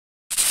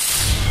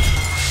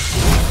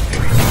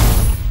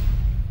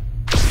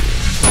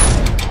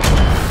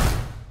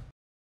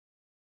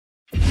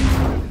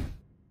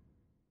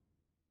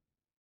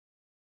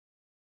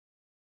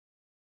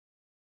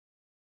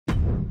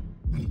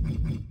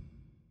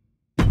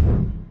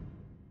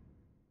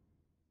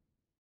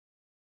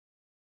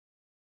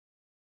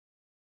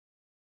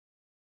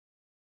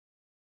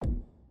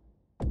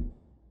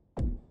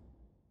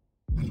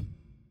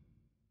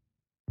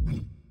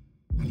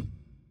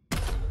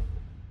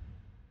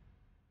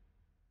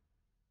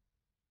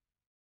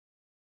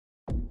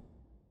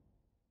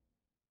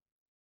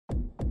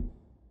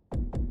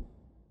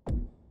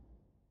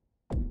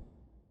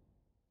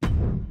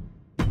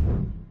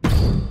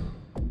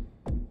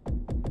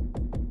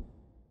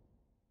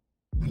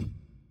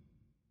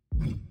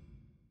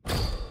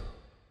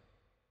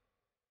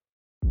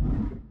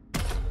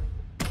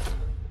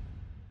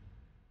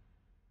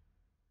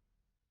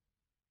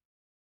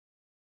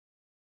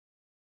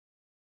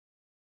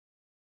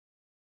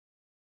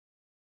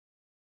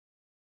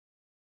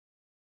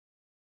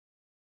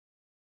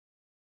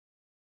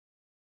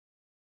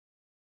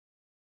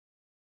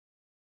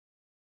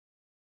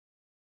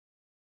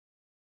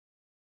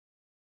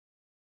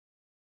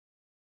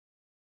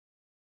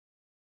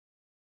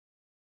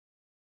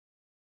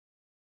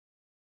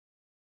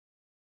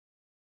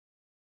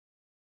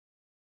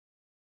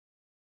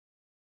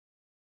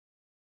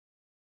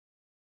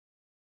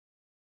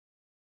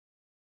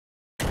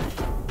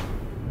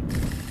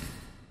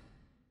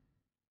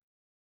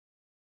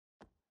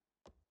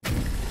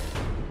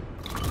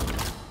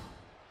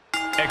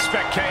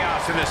expect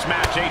chaos in this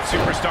match. 8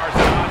 superstars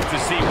at odds to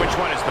see which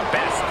one is the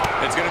best.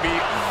 It's going to be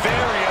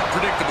very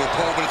unpredictable,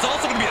 Cole, but it's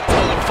also going to be a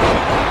ton of fun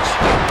to watch.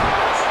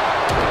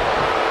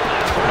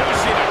 We've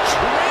seen a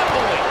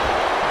trampling.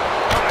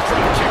 Oh, a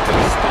drop kick to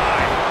the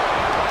spine.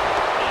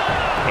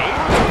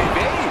 Able to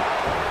evade.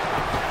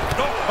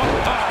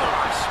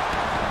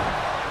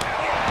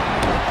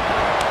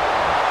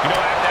 You know,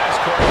 I have to ask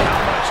Corey,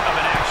 how much of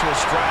an actual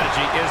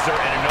strategy is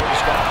there in a no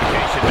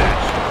disqualification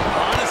match?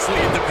 Honestly,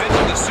 it depends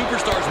on the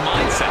superstar's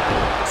mindset.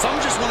 Some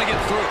just want to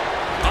get through.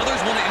 Others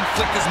want to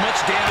inflict as much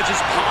damage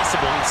as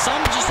possible, and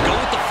some just go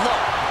with the flow.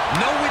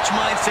 Know which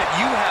mindset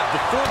you have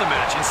before the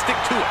match and stick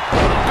to it.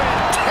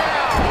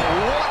 Down!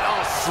 What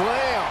a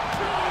slam!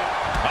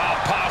 A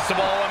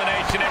possible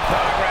elimination in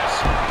progress.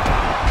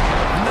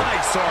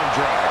 Nice arm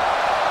drag.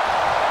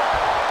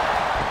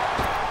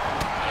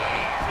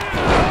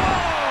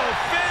 Oh,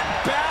 Finn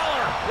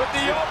Balor with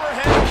the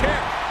overhead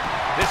kick.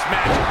 This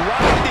match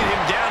grinded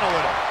him down a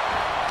little.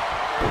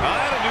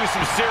 That'll do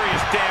some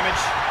serious damage.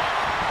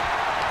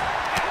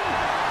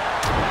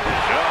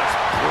 Just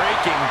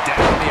breaking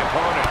down the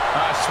opponent.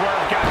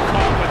 Swerve got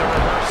caught with a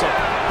reversal.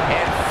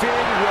 And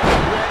Finn was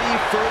ready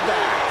for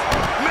that.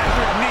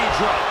 Measured knee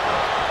drop.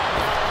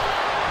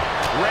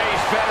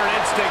 Ray's veteran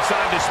instincts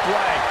on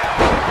display.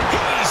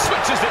 He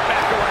switches it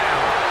back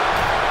around.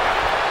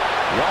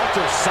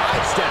 Walter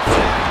sidesteps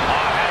that.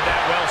 Oh, had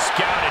that well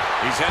scouted.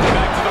 He's heading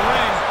back to the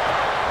ring.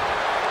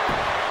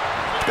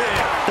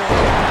 Big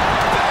bam!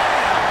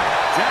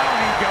 Down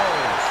he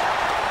goes.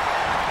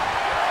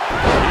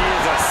 He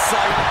is a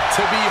sight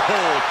to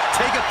behold.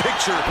 Take a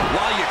picture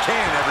while you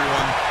can,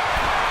 everyone.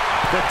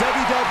 The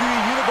WWE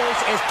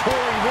Universe is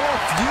pouring more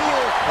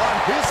fuel on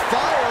his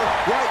fire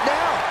right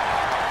now.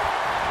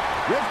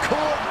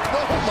 Ripcord,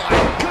 oh my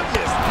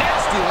goodness,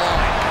 nasty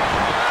line.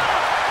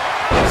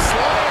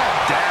 Slam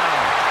Down.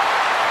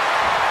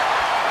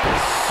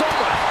 so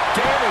much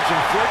damage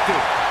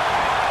inflicted.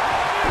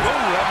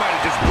 Oh, that might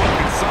have just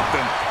broken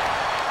something.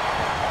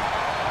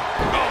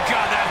 Oh,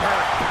 God, that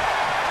hurt.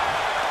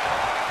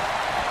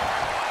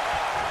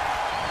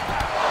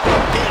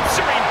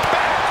 Answering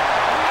back.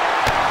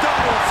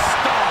 Double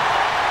stomp.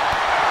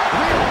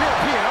 Real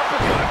European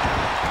uppercut.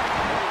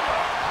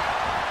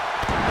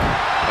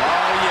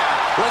 Oh,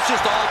 yeah. Let's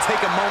just all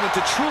take a moment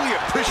to truly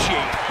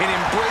appreciate and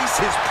embrace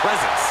his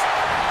presence.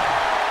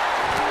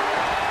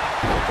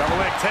 Double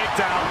leg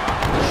takedown.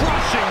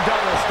 Crushing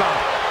double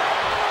stomp.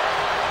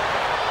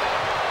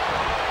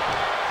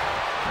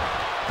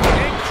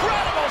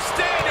 Incredible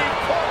standing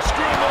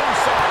corkscrew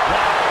moonsault.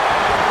 Wow.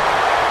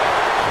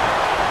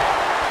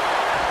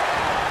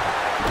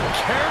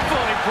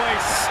 Carefully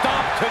placed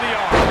stomp to the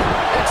arm.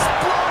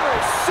 Exploder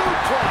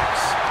suplex.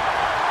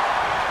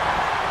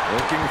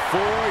 Looking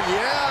for,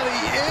 yeah, the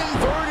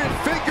inverted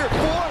figure 4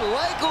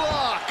 leg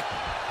lock.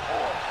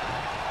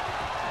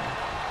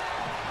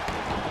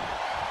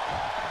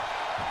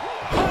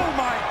 Oh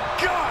my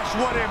gosh,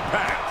 what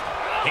impact.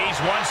 He's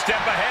one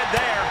step ahead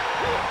there.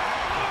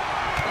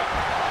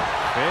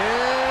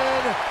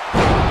 And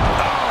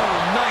Oh,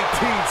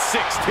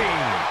 1916.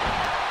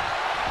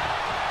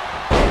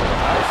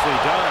 Nicely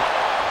done.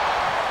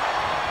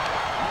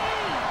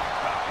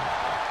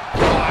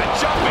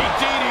 Jumping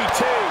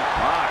DDT.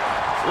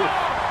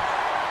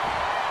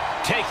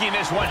 Taking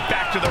this one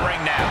back to the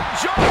ring now.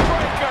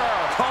 Jawbreaker.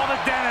 Call the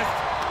dentist.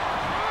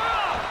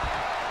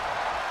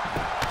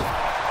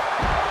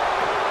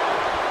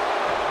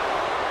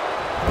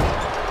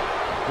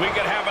 We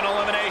could have an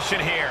elimination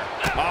here.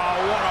 Oh,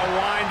 what a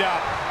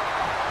wind-up.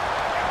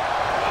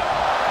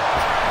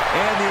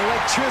 And the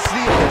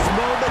electricity of this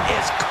moment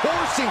is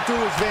coursing through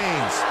his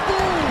veins.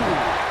 Ooh!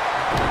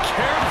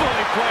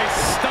 Carefully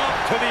placed stomp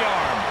to the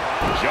arm.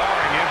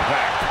 Jarring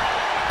impact.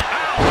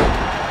 Ow!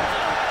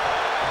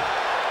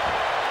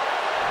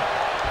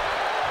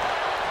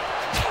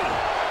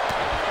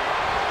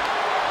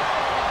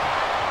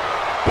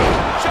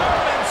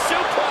 German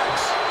suplex.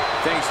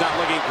 Things not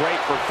looking great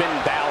for Finn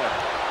Balor.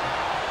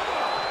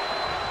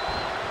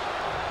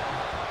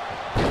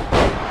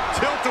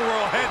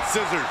 Tilt-a-whirl head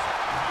scissors.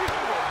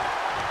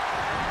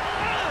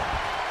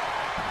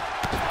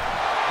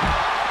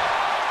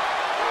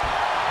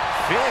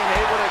 Finn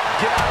able to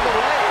get out of the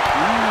way.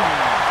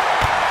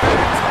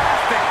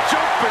 Fantastic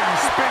jumping,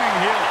 spinning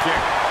heel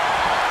kick.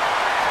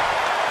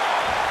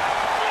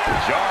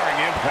 Jarring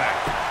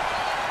impact.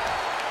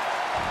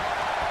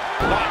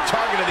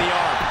 Target of the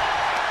arm.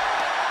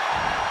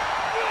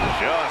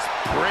 Just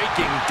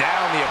breaking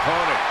down the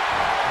opponent.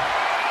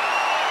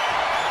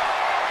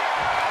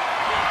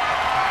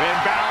 Finn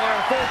Balor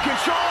full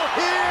control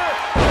here.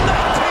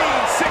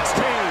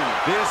 1916.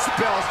 This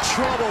spells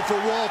trouble for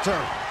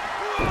Walter.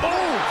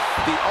 Oh,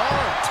 the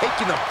arm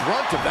taking the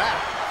brunt of that.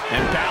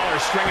 And Balor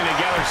stringing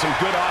together some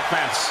good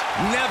offense.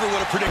 Never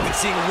would have predicted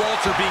seeing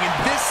Walter being in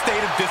this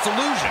state of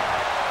disillusion.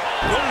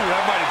 Oh,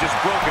 that might have just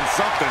broken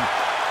something.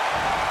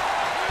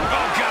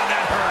 Oh, God,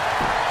 that hurt.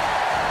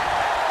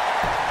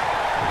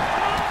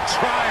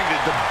 Trying to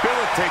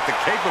debilitate the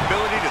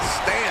capability to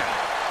stand.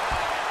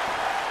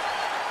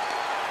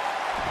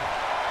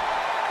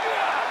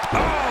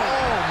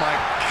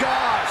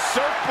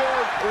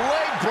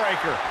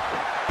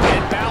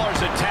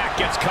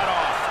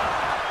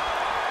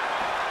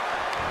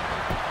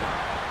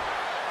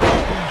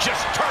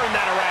 turn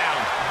that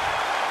around.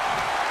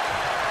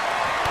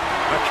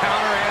 A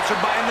counter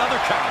answered by another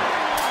counter.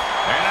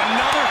 And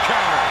another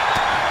counter.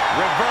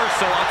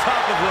 Reversal on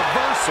top of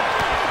reversal.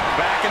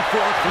 Back and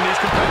forth from these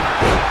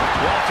competitors.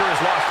 Walter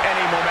has lost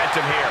any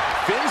momentum here.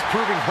 Finn's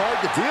proving hard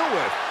to deal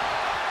with.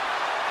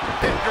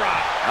 Hip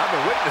drop. I've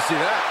been waiting to see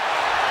that.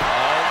 Oh,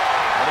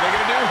 what are they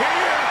going to do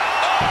here?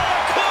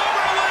 Oh,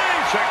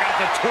 cloverleaf! Check out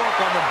the torque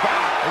on the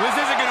back. This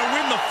isn't going to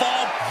win the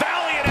fall.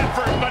 Valiant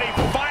effort, but he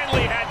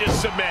finally had to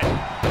submit.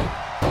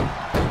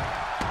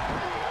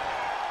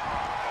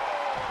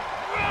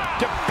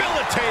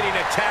 Debilitating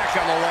attack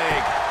on the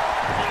leg.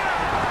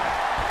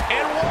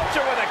 And Walter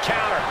with a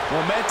counter.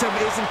 Momentum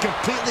isn't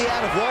completely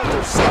out of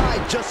Walter's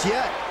side just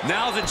yet.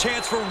 Now's a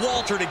chance for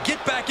Walter to get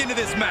back into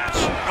this match.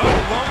 Oh,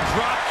 low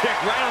drop kick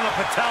right on the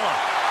patella.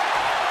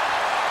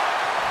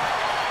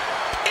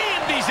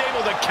 And he's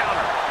able to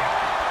counter.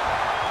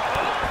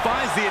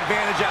 Finds the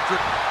advantage after...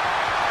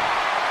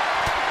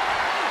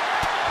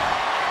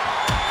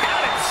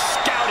 Got it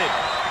scouted.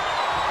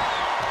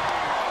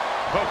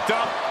 Hooked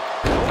up.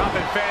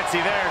 Nothing fancy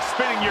there.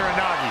 Spinning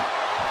Uranagi.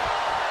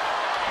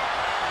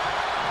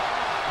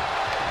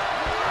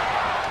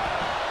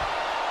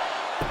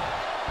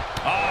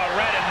 Oh,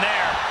 right in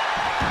there.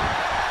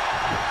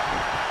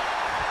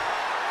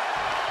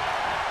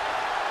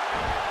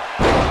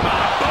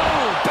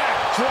 Boom!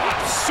 Backdrop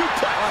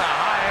suplex. On a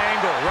high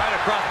angle right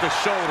across the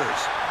shoulders.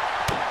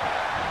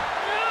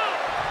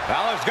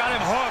 Balor's got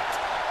him hooked.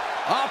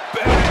 Up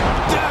and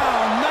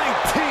down.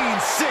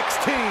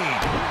 1916.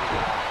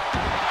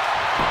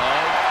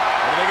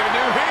 What are they going to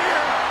do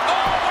here?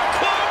 Oh, the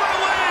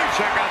cloverleaf!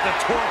 Check out the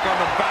torque on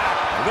the back.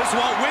 This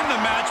won't win the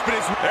match, but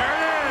it's... There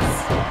it is!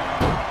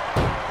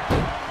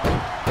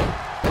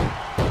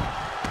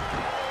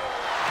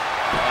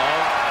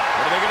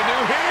 What are they going to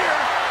do here?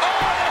 Oh,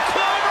 the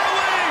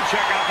cloverleaf!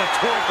 Check out the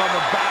torque on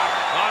the back.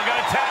 Oh, I'm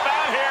going to tap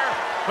out here.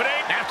 But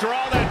after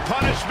all that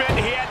punishment,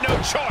 he had no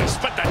choice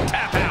but to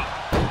tap out.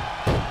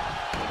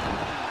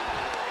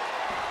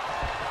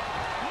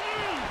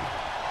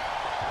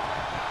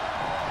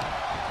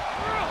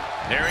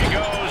 There he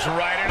goes,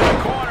 right into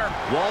the corner.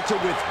 Walter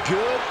with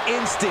good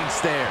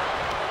instincts there.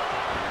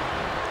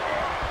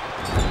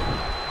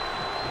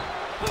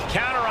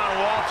 Counter on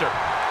Walter.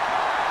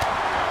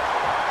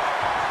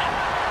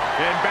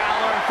 And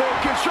Balor in full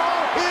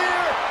control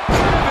here.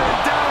 Driven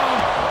down.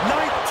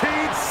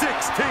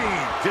 1916.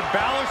 Did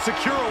Balor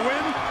secure a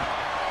win?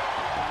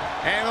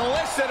 And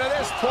listen to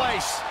this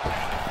place.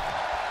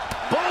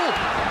 Boom!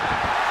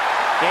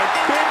 And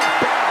Finn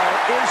Balor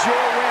is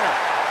your winner.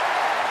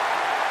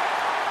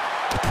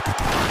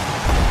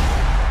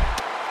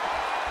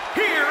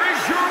 Here is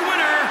your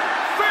winner,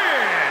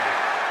 Finn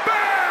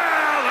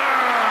Balor!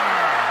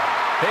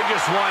 They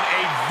just won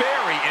a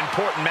very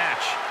important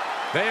match.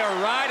 They are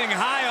riding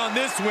high on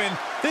this win.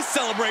 This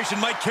celebration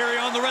might carry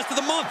on the rest of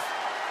the month.